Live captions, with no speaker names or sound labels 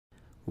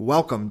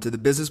Welcome to the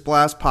Business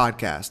Blast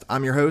podcast.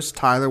 I'm your host,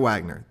 Tyler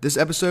Wagner. This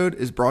episode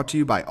is brought to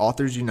you by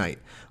Authors Unite.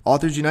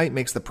 Authors Unite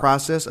makes the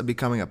process of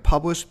becoming a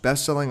published,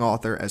 best-selling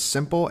author as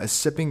simple as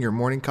sipping your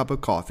morning cup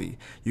of coffee.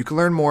 You can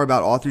learn more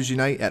about Authors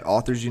Unite at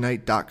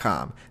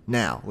authorsunite.com.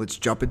 Now, let's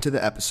jump into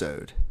the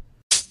episode.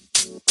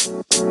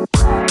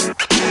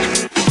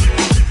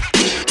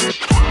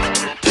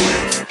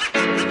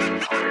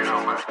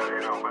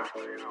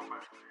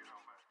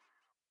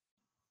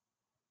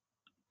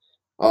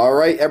 All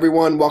right,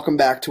 everyone, welcome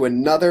back to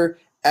another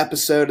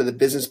episode of the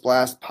Business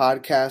Blast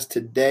podcast.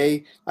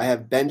 Today, I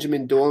have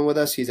Benjamin Doolin with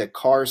us. He's a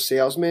car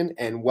salesman,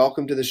 and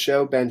welcome to the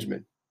show,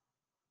 Benjamin.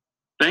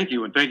 Thank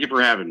you, and thank you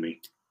for having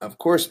me. Of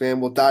course, man.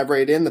 We'll dive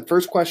right in. The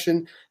first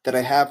question that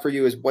I have for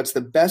you is, what's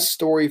the best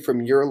story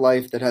from your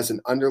life that has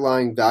an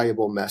underlying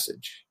valuable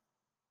message?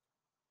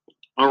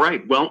 All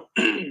right. Well,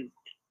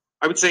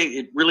 I would say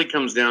it really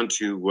comes down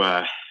to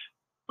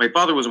my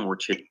father was a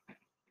mortician.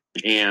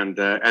 And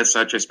as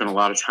such, I spent a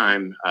lot of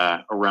time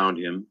around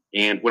him.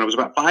 And when I was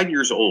about 5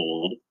 years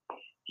old,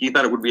 he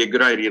thought it would be a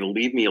good idea to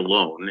leave me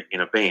alone in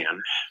a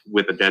van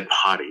with a dead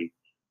body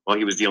while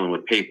he was dealing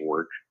with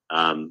paperwork.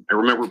 I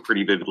remember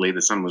pretty vividly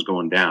the sun was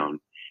going down.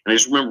 And I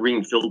just remember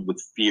being filled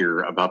with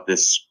fear about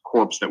this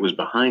corpse that was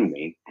behind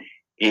me.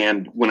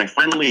 And when I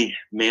finally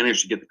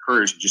managed to get the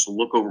courage to just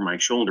look over my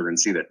shoulder and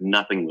see that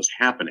nothing was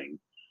happening,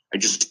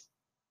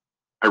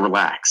 I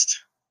relaxed.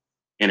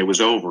 And it was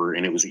over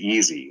and it was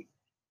easy.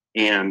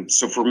 And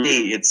so for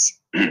me, it's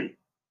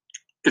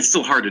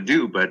still hard to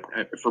do, but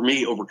for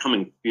me,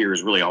 overcoming fear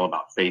is really all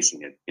about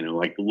facing it,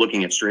 like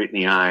looking it straight in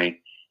the eye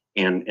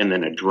and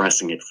then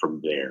addressing it from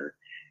there.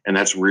 And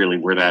that's really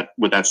what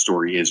that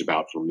story is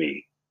about for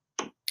me.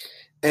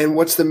 And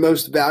what's the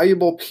most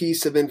valuable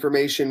piece of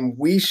information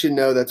we should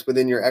know that's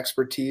within your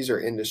expertise or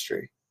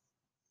industry?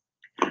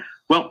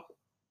 Well,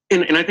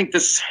 and I think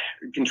this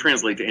can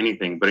translate to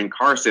anything, but in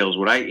car sales,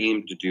 what I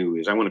aim to do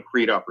is I want to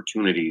create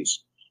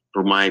opportunities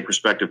for my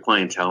prospective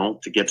clientele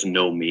to get to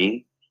know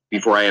me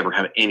before I ever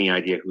have any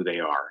idea who they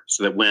are.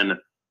 So that when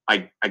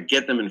I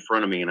get them in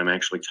front of me and I'm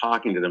actually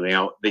talking to them,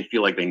 they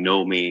feel like they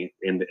know me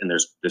and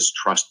there's this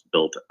trust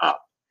built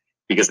up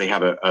because they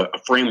have a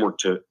framework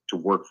to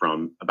work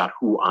from about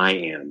who I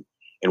am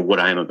and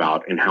what I'm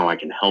about and how I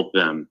can help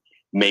them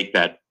make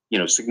that,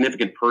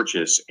 significant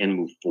purchase and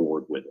move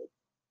forward with it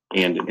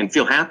and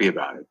feel happy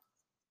about it.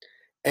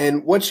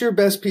 And what's your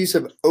best piece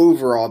of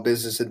overall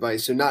business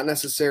advice? So not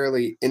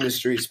necessarily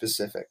industry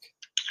specific.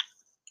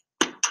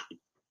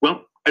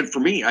 Well, for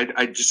me,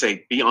 I'd just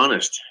say, be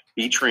honest,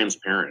 be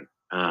transparent,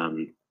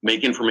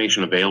 make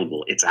information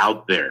available. It's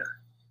out there.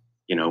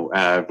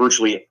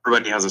 Virtually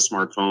everybody has a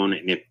smartphone.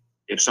 And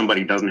if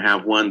somebody doesn't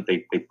have one,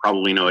 they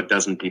probably know a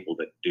dozen people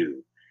that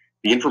do.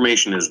 The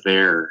information is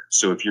there.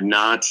 So if you're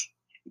not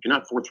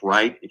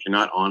forthright, if you're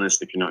not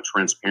honest, if you're not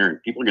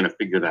transparent, people are going to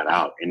figure that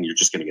out and you're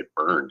just going to get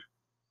burned.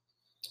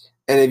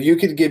 And if you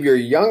could give your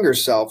younger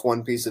self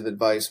one piece of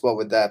advice, what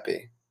would that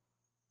be?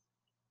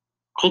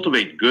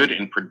 Cultivate good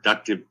and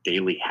productive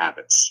daily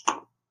habits.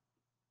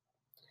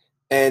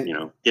 And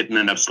getting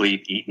enough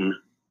sleep, eating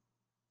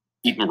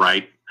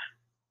right.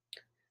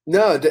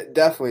 No,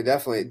 definitely.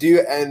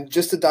 And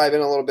just to dive in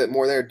a little bit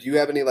more there, do you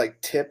have any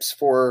tips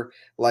for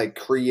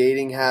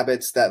creating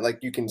habits that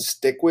you can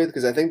stick with?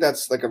 Because I think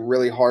that's a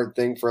really hard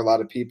thing for a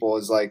lot of people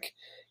is like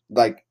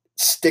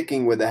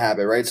sticking with the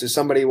habit, right? So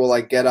somebody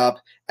will get up,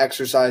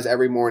 exercise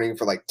every morning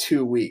for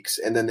 2 weeks,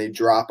 and then they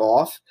drop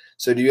off.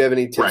 So do you have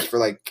any tips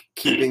for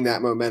keeping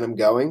that momentum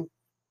going?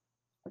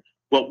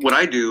 Well, what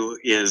I do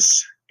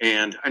is,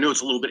 and I know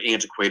it's a little bit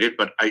antiquated,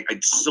 but I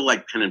still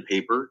like pen and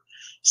paper.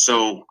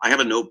 So I have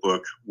a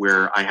notebook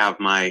where I have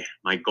my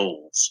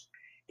goals,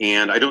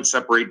 and I don't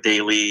separate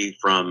daily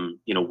from,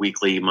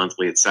 weekly,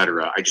 monthly,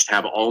 etc. I just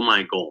have all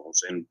my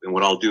goals. And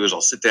what I'll do is I'll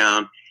sit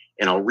down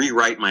and I'll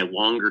rewrite my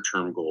longer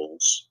term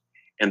goals.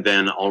 And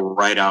then I'll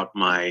write out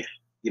my,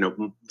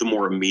 the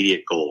more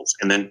immediate goals.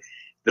 And then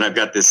I've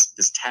got this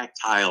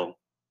tactile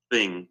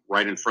thing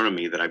right in front of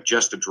me that I've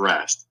just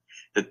addressed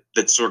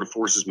that sort of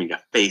forces me to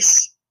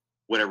face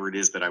whatever it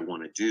is that I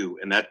want to do.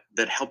 And that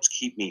helps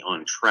keep me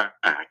on track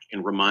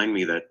and remind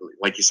me that,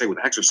 like you say, with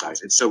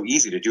exercise, it's so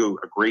easy to do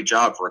a great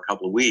job for a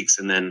couple of weeks.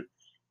 And then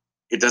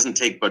it doesn't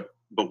take but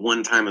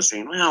one time of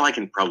saying, well, I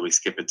can probably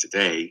skip it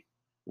today.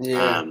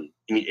 Yeah.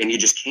 And you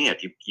just can't.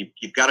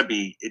 You've got to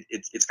be.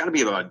 It's got to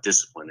be about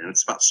discipline, and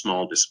it's about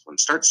small discipline.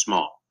 Start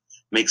small.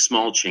 Make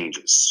small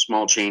changes.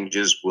 Small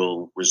changes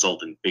will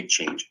result in big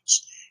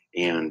changes,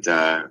 and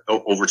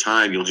over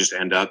time, you'll just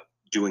end up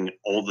doing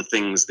all the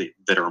things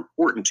that are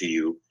important to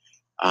you,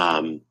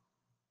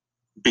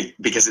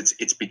 because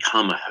it's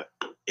become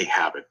a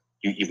habit.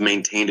 You've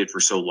maintained it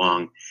for so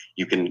long.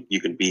 You can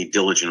be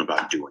diligent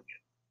about doing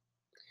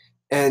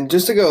it. And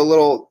just to go a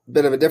little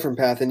bit of a different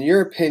path, in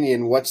your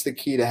opinion, what's the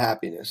key to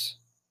happiness?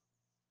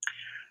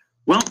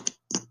 Well,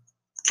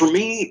 for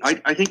me,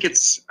 I think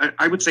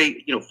I would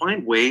say,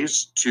 find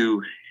ways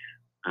to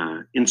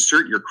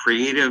insert your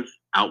creative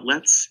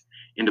outlets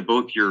into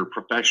both your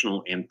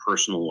professional and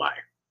personal life.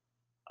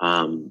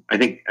 I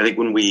think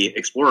when we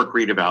explore our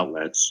creative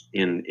outlets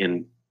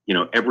in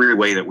every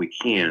way that we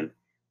can,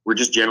 we're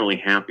just generally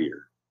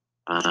happier.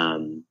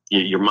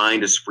 Your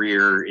mind is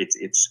freer.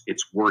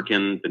 It's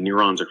working. The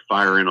neurons are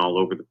firing all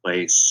over the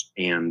place,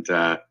 and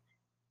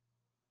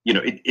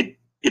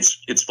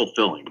it's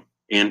fulfilling.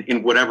 And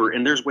in whatever,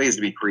 and there's ways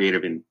to be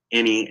creative in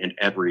any and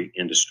every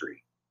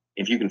industry.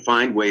 If you can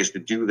find ways to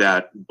do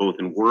that both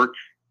in work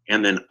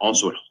and then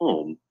also at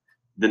home,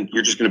 then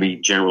you're just going to be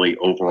generally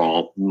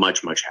overall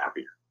much, much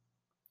happier.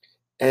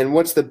 And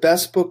what's the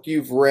best book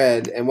you've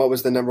read, and what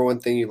was the number one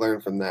thing you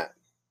learned from that?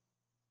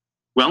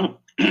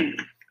 Well,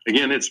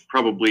 again, it's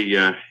probably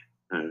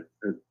kind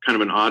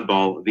of an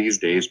oddball these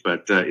days,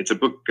 but it's a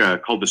book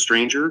called The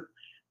Stranger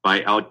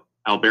by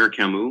Albert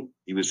Camus.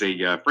 He was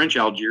a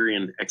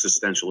French-Algerian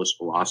existentialist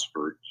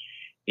philosopher.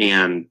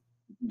 And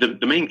the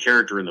main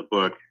character in the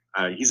book,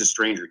 he's a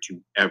stranger to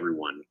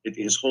everyone.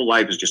 His whole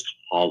life is just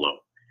hollow.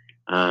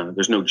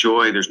 There's no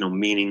joy. There's no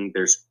meaning.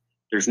 There's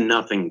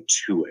nothing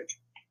to it.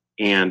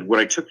 And what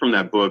I took from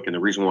that book, and the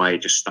reason why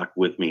it just stuck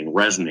with me and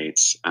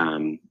resonates,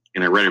 and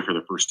I read it for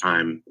the first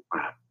time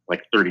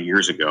like 30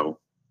 years ago,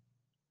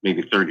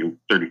 maybe 30,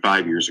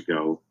 35 years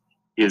ago,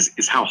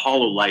 is how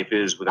hollow life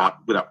is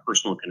without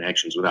personal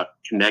connections, without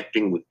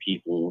connecting with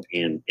people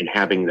and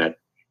having that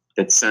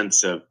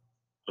sense of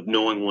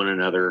knowing one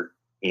another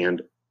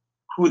and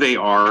who they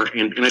are.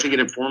 And I think it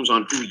informs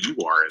on who you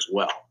are as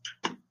well.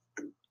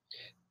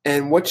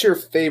 And what's your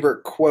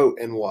favorite quote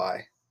and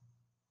why?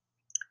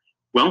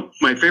 Well,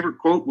 my favorite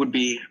quote would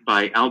be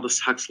by Aldous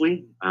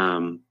Huxley.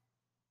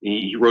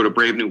 He wrote A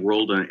Brave New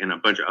World and a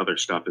bunch of other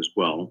stuff as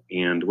well.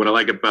 And what I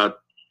like about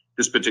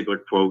this particular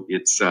quote,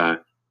 it's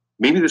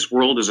maybe this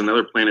world is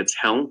another planet's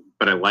hell,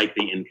 but I like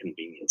the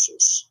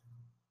inconveniences.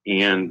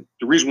 And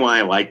the reason why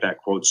I like that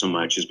quote so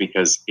much is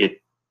because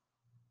it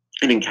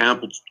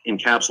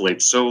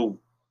encapsulates so,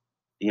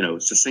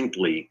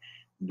 succinctly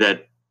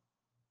that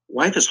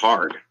life is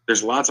hard.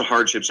 There's lots of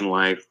hardships in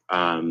life.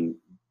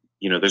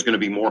 There's going to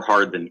be more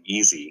hard than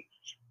easy.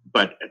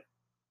 But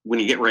when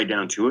you get right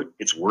down to it,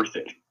 it's worth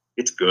it.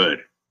 It's good.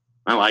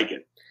 I like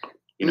it.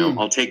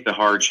 I'll take the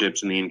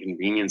hardships and the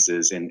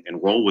inconveniences and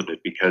roll with it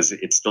because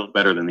it's still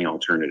better than the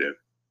alternative.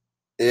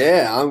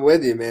 Yeah, I'm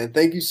with you, man.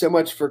 Thank you so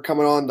much for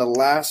coming on. The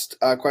last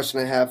question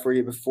I have for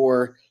you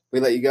before we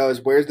let you go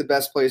is, where's the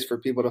best place for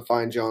people to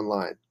find you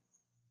online?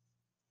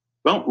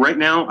 Well, right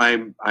now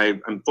I'm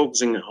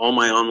focusing all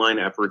my online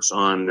efforts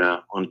on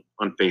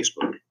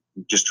Facebook.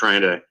 Just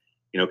trying to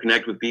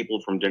connect with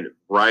people from a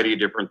variety of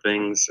different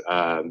things,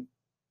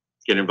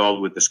 get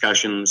involved with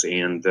discussions,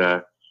 and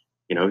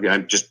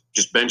I'm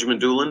just Benjamin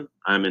Doolin.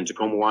 I'm in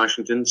Tacoma,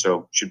 Washington,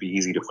 so it should be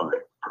easy to find.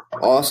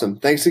 Awesome.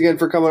 Thanks again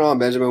for coming on,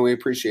 Benjamin. We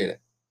appreciate it.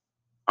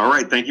 All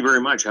right. Thank you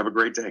very much. Have a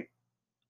great day.